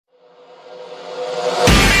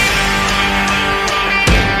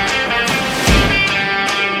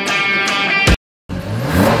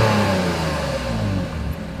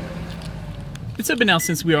so, but now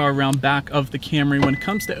since we are around back of the Camry, when it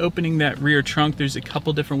comes to opening that rear trunk, there's a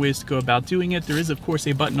couple different ways to go about doing it. There is, of course,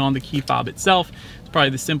 a button on the key fob itself. It's probably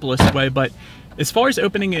the simplest way, but as far as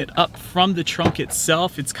opening it up from the trunk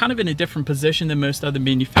itself, it's kind of in a different position than most other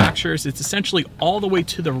manufacturers. It's essentially all the way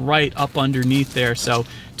to the right up underneath there. So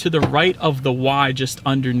to the right of the Y, just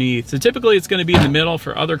underneath. So typically it's going to be in the middle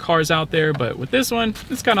for other cars out there, but with this one,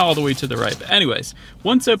 it's kind of all the way to the right. But anyways,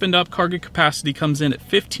 once opened up, cargo capacity comes in at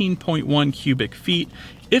 15.1 cubic feet.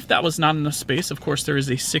 If that was not enough space, of course, there is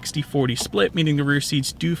a 60-40 split, meaning the rear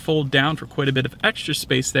seats do fold down for quite a bit of extra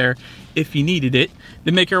space there if you needed it.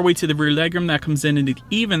 Then make our way to the rear legroom. That comes in at an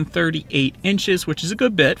even 38 inches, which is a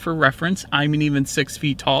good bit. For reference, I'm an even 6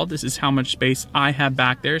 feet tall. This is how much space I have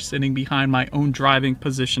back there, sitting behind my own driving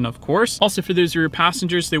position, of course. Also, for those rear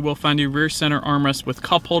passengers, they will find a rear center armrest with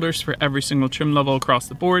cup holders for every single trim level across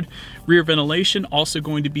the board. Rear ventilation also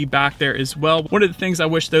going to be back there as well. One of the things I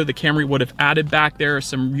wish, though, the Camry would have added back there are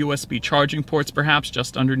some USB charging ports, perhaps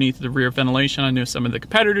just underneath the rear ventilation. I know some of the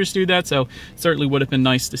competitors do that, so certainly would have been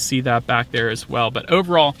nice to see that back there as well. But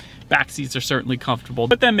overall, back seats are certainly comfortable.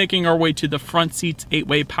 But then making our way to the front seats,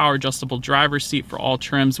 8-way power adjustable driver's seat for all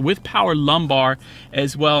trims with power lumbar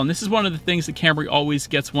as well. And this is one of the things that Camry always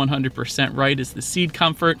gets 100% right, is the seat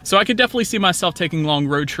comfort. So I could definitely see myself taking long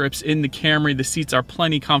road trips in the Camry. The seats are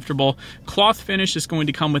plenty comfortable. Cloth finish is going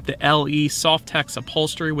to come with the LE. Softex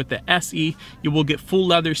upholstery with the SE. You will get full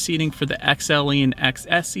leather seating for the XLE and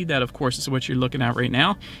XSE. That, of course, is what you're looking at right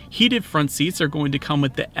now. Heated front seats are going to come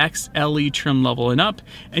with the XLE trim level and up.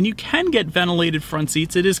 And you can get ventilated front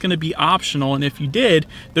seats. It is going to be optional, and if you did,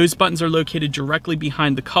 those buttons are located directly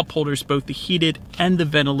behind the cup holders, both the heated and the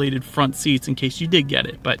ventilated front seats, in case you did get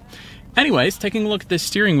it. But anyways, taking a look at the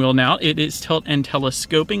steering wheel now, it is tilt and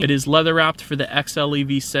telescoping. It is leather wrapped for the XLE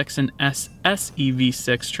V6 and SSE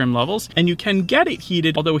V6 trim levels, and you can get it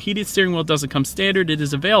heated. Although a heated steering wheel doesn't come standard, it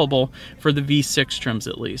is available for the V6 trims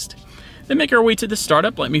at least. Then make our way to the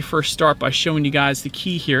startup. Let me first start by showing you guys the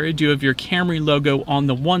key here. You do have your Camry logo on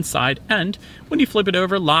the one side, and when you flip it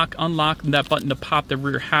over, lock, unlock, and that button to pop the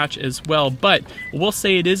rear hatch as well. But we'll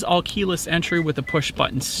say it is all keyless entry with a push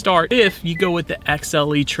button start. If you go with the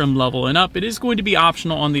XLE trim level and up, it is going to be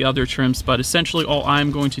optional on the other trims, but essentially all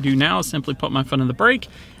I'm going to do now is simply put my foot on the brake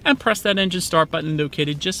and press that engine start button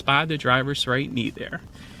located just by the driver's right knee there.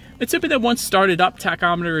 It's open that once started up,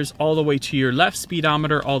 tachometer is all the way to your left,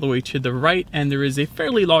 speedometer all the way to the right, and there is a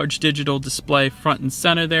fairly large digital display front and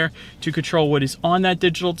center there. To control what is on that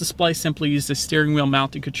digital display, simply use the steering wheel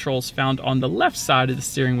mounted controls found on the left side of the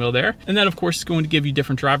steering wheel there. And that, of course, is going to give you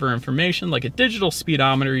different driver information, like a digital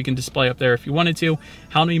speedometer you can display up there if you wanted to,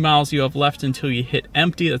 how many miles you have left until you hit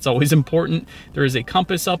empty. That's always important. There is a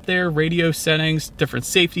compass up there, radio settings, different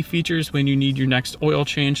safety features when you need your next oil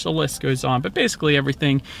change. The list goes on, but basically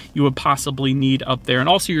everything you would possibly need up there. And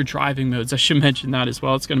also your driving modes, I should mention that as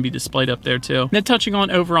well. It's going to be displayed up there too. Then touching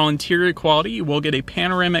on overall interior quality, you will get a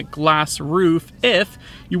panoramic glass roof if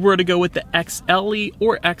you were to go with the XLE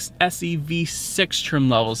or XSE V6 trim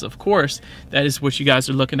levels. Of course, that is what you guys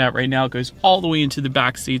are looking at right now. It goes all the way into the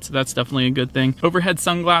back seat, so that's definitely a good thing. Overhead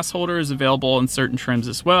sunglass holder is available in certain trims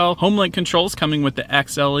as well. HomeLink controls coming with the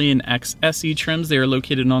XLE and XSE trims. They are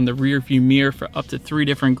located on the rear view mirror for up to 3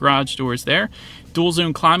 different garage doors there. Dual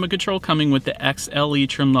zone climate control coming with the XLE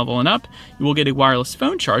trim level and up. You will get a wireless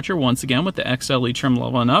phone charger once again with the XLE trim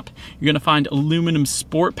level and up. You're going to find aluminum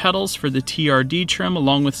sport pedals for the TRD trim,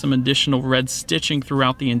 along with some additional red stitching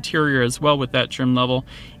throughout the interior as well with that trim level.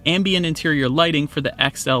 Ambient interior lighting for the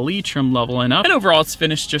XLE trim level and up. And overall, it's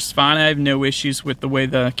finished just fine. I have no issues with the way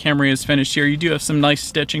the Camry is finished here. You do have some nice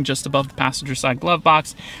stitching just above the passenger side glove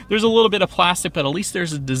box. There's a little bit of plastic, but at least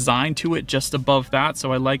there's a design to it just above that,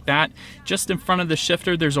 so I like that. Just in front of the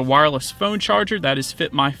shifter, there's a wireless phone charger. That has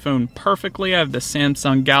fit my phone perfectly. I have the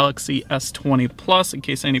Samsung Galaxy S20 Plus, in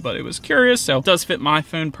case anybody was curious, so it does fit my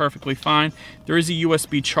phone perfectly fine. There is a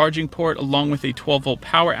USB charging port along with a 12-volt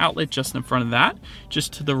power outlet just in front of that.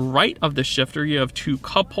 Just to the right of the shifter, you have 2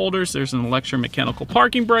 cup holders. There's an electromechanical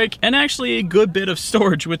parking brake, and actually a good bit of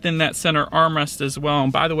storage within that center armrest as well.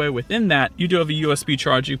 And by the way, within that, you do have a USB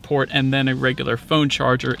charging port and then a regular phone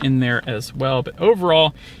charger in there as well. But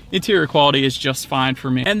overall, interior quality is just fine for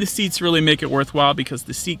me. And the seats really make it worthwhile because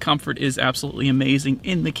the seat comfort is absolutely amazing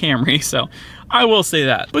in the Camry. So I will say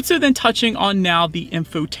that. But so then touching on now the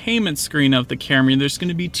infotainment screen of the Camry, there's going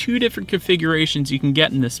to be 2 different configurations you can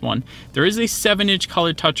get in this one. There is a 7-inch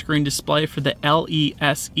color touchscreen display for the LE,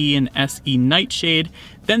 SE, and SE Nightshade.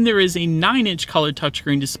 Then there is a 9-inch color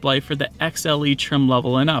touchscreen display for the XLE trim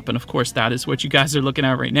level and up, and of course that is what you guys are looking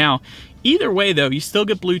at right now. Either way though, you still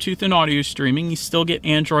get Bluetooth and audio streaming, you still get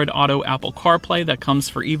Android Auto, Apple CarPlay, that comes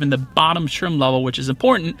for even the bottom trim level, which is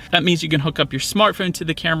important. That means you can hook up your smartphone to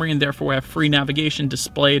the Camry and therefore have free navigation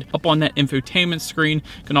displayed up on that infotainment screen.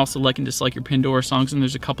 You can also like and dislike your Pandora songs, and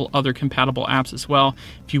there's a couple other compatible apps as well.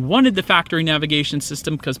 If you wanted the factory navigation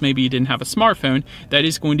system, because maybe you didn't have a smartphone, that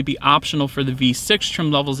is going to be optional for the V6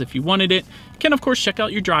 trim levels if you wanted it. You can of course check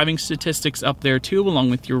out your driving statistics up there too,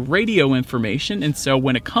 along with your radio information. And so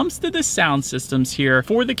when it comes to the sound systems here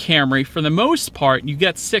for the Camry, for the most part, you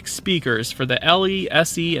get 6 speakers for the LE,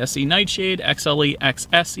 SE, SE Nightshade, XLE,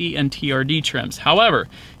 XSE, and TRD trims. However,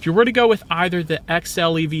 if you were to go with either the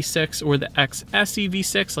XLE V6 or the XSE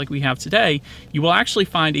V6 like we have today, you will actually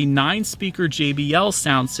find a 9-speaker JBL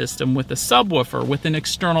sound system with a subwoofer with an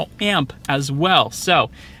external amp as well. So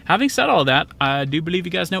having said all that, I do believe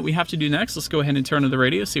you guys know what we have to do next. Let's go ahead and turn to the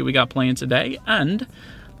radio, see what we got playing today, and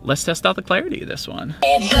let's test out the clarity of this one.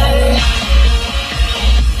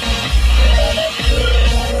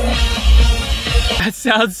 That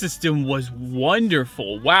sound system was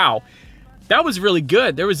wonderful. Wow. That was really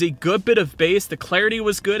good. There was a good bit of bass. The clarity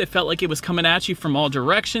was good. It felt like it was coming at you from all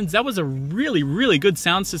directions. That was a really, really good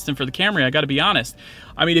sound system for the Camry, I gotta be honest.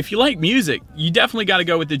 I mean, if you like music, you definitely gotta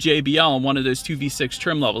go with the JBL on one of those 2 V6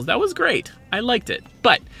 trim levels. That was great. I liked it.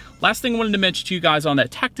 But last thing I wanted to mention to you guys on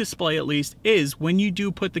that tech display at least is when you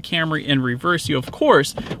do put the Camry in reverse, you of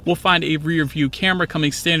course will find a rear view camera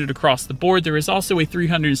coming standard across the board. There is also a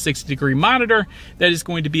 360-degree monitor that is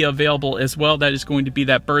going to be available as well. That is going to be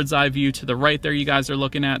that bird's eye view to the right there you guys are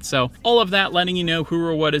looking at. So all of that letting you know who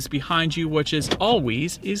or what is behind you, which is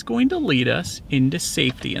always is going to lead us into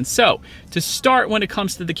safety. And so to start, when it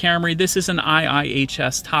comes to the Camry, this is an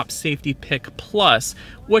IIHS Top Safety Pick Plus,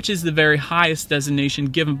 which is the very highest designation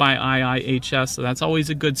given by IIHS, so that's always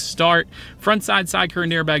a good start. Front side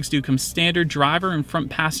curtain airbags do come standard. Driver and front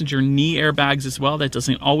passenger knee airbags as well. That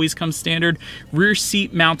doesn't always come standard. Rear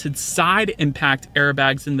seat mounted side impact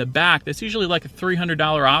airbags in the back. That's usually like a $300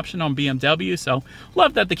 option on BMW, so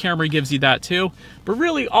love that the Camry gives you that too. But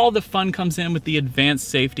really all the fun comes in with the advanced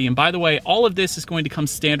safety. And by the way, all of this is going to come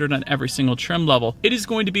standard on every single trim level. It is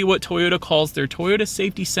going to be what Toyota calls their Toyota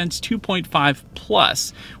Safety Sense 2.5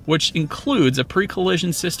 Plus, which includes a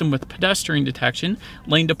pre-collision system with pedestrian detection,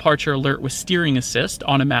 lane departure alert with steering assist,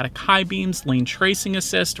 automatic high beams, lane tracing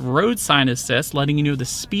assist, road sign assist, letting you know the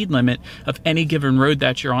speed limit of any given road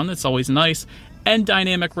that you're on. That's always nice. And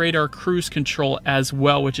dynamic radar cruise control as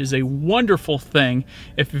well, which is a wonderful thing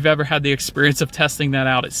if you've ever had the experience of testing that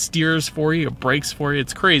out. It steers for you, it brakes for you,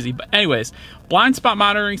 it's crazy. But anyways, blind spot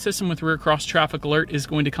monitoring system with rear cross traffic alert is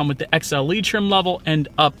going to come with the XLE trim level and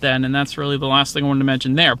up then, and that's really the last thing I wanted to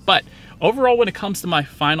mention there. But overall, when it comes to my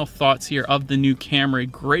final thoughts here of the new Camry,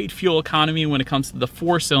 great fuel economy when it comes to the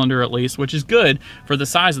 4-cylinder at least, which is good for the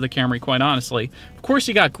size of the Camry, quite honestly. Of course,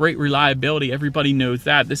 you got great reliability. Everybody knows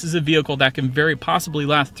that. This is a vehicle that can very possibly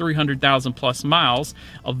last 300,000 plus miles.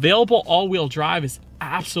 Available all-wheel drive is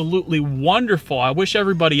absolutely wonderful. I wish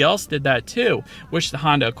everybody else did that too. Wish the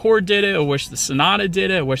Honda Accord did it. I wish the Sonata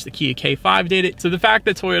did it. I wish the Kia K5 did it. So the fact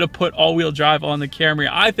that Toyota put all-wheel drive on the Camry,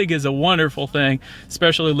 I think is a wonderful thing,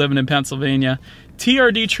 especially living in Pennsylvania.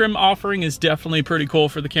 TRD trim offering is definitely pretty cool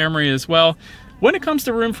for the Camry as well. When it comes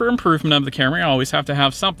to room for improvement of the Camry, I always have to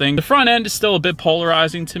have something. The front end is still a bit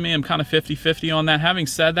polarizing to me. I'm kind of 50-50 on that. Having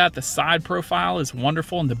said that, the side profile is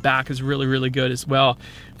wonderful and the back is really, really good as well.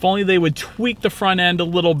 If only they would tweak the front end a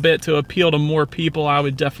little bit to appeal to more people, I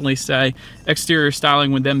would definitely say exterior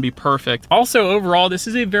styling would then be perfect. Also, overall, this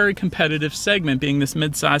is a very competitive segment, being this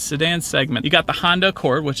mid-size sedan segment. You got the Honda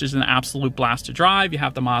Accord, which is an absolute blast to drive. You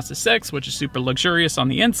have the Mazda 6, which is super luxurious on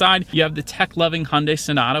the inside. You have the tech-loving Hyundai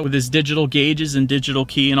Sonata with its digital gauges and digital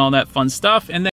key and all that fun stuff. And then